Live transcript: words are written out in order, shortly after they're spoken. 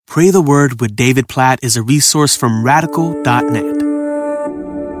Pray the Word with David Platt is a resource from radical.net.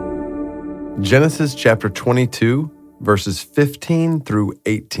 Genesis chapter 22, verses 15 through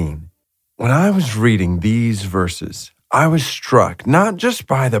 18. When I was reading these verses, I was struck not just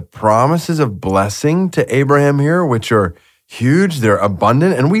by the promises of blessing to Abraham here, which are huge, they're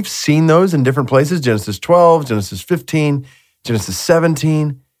abundant, and we've seen those in different places, Genesis 12, Genesis 15, Genesis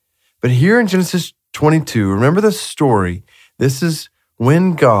 17. But here in Genesis 22, remember the story. This is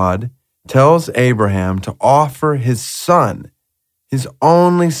when God tells Abraham to offer his son, his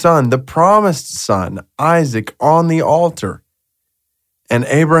only son, the promised son, Isaac, on the altar. And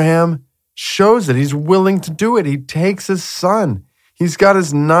Abraham shows that he's willing to do it. He takes his son. He's got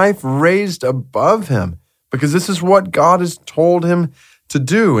his knife raised above him because this is what God has told him to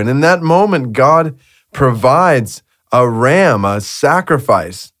do. And in that moment, God provides a ram, a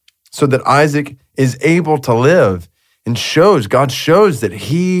sacrifice, so that Isaac is able to live. And God shows that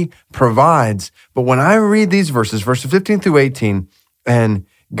he provides. But when I read these verses 15 through 18, and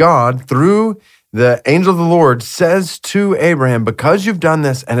God, through the angel of the Lord, says to Abraham, because you've done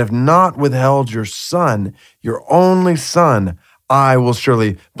this and have not withheld your son, your only son, I will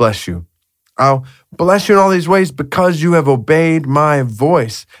surely bless you. I'll bless you in all these ways because you have obeyed my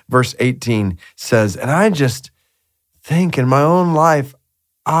voice. Verse 18 says, and I just think in my own life,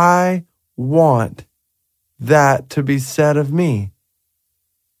 I want that to be said of me,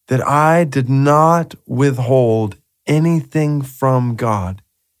 that I did not withhold anything from God,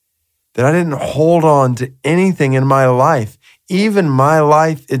 that I didn't hold on to anything in my life, even my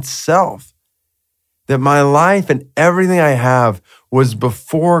life itself, that my life and everything I have was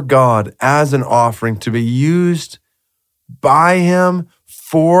before God as an offering to be used by Him,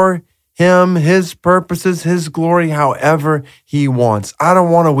 for Him, His purposes, His glory, however He wants. I don't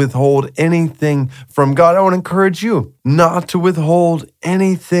want to withhold anything from God. I want to encourage you not to withhold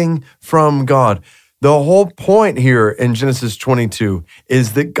anything from God. The whole point here in Genesis 22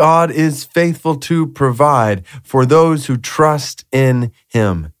 is that God is faithful to provide for those who trust in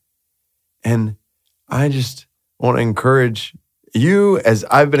Him. And I just want to encourage you, as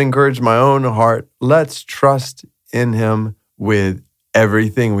I've been encouraged in my own heart, let's trust in Him with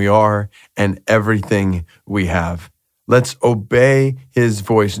everything we are and everything we have. Let's obey His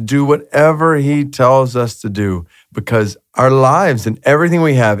voice. Do whatever He tells us to do, because our lives and everything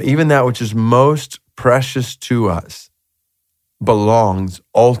we have, even that which is most precious to us, belongs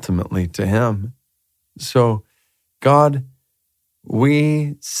ultimately to Him. So, God,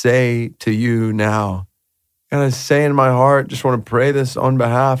 we say to you now, and I say in my heart, just want to pray this on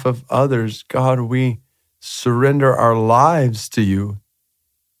behalf of others. God, we surrender our lives to you.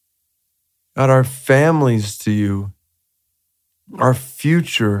 God, our families to you, our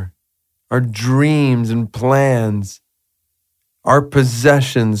future, our dreams and plans, our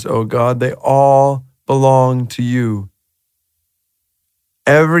possessions, oh God, they all belong to you.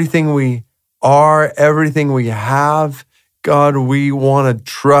 Everything we are, everything we have, God, we want to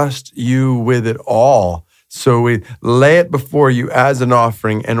trust you with it all. So we lay it before you as an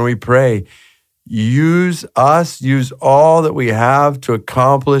offering, and we pray, use us, use all that we have to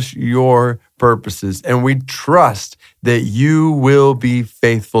accomplish your purposes. And we trust that you will be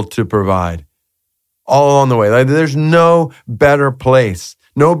faithful to provide all along the way. Like, there's no better place,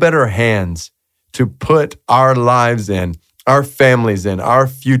 no better hands to put our lives in, our families in, our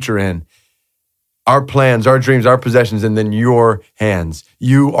future in, our plans, our dreams, our possessions, and then your hands.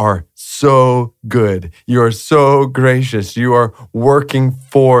 You are so good. You are so gracious. You are working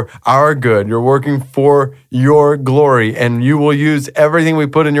for our good. You're working for your glory, and you will use everything we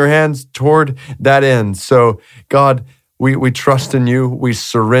put in your hands toward that end. So, God, we trust in you. We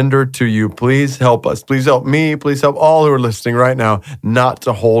surrender to you. Please help us. Please help me. Please help all who are listening right now not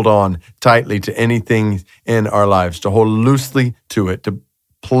to hold on tightly to anything in our lives, to hold loosely to it, to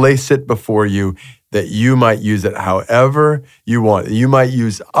place it before you, that you might use it however you want. You might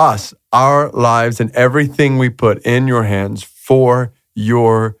use us, our lives, and everything we put in your hands for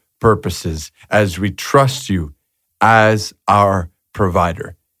your purposes as we trust you as our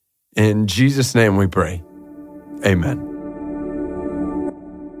provider. In Jesus' name we pray. Amen.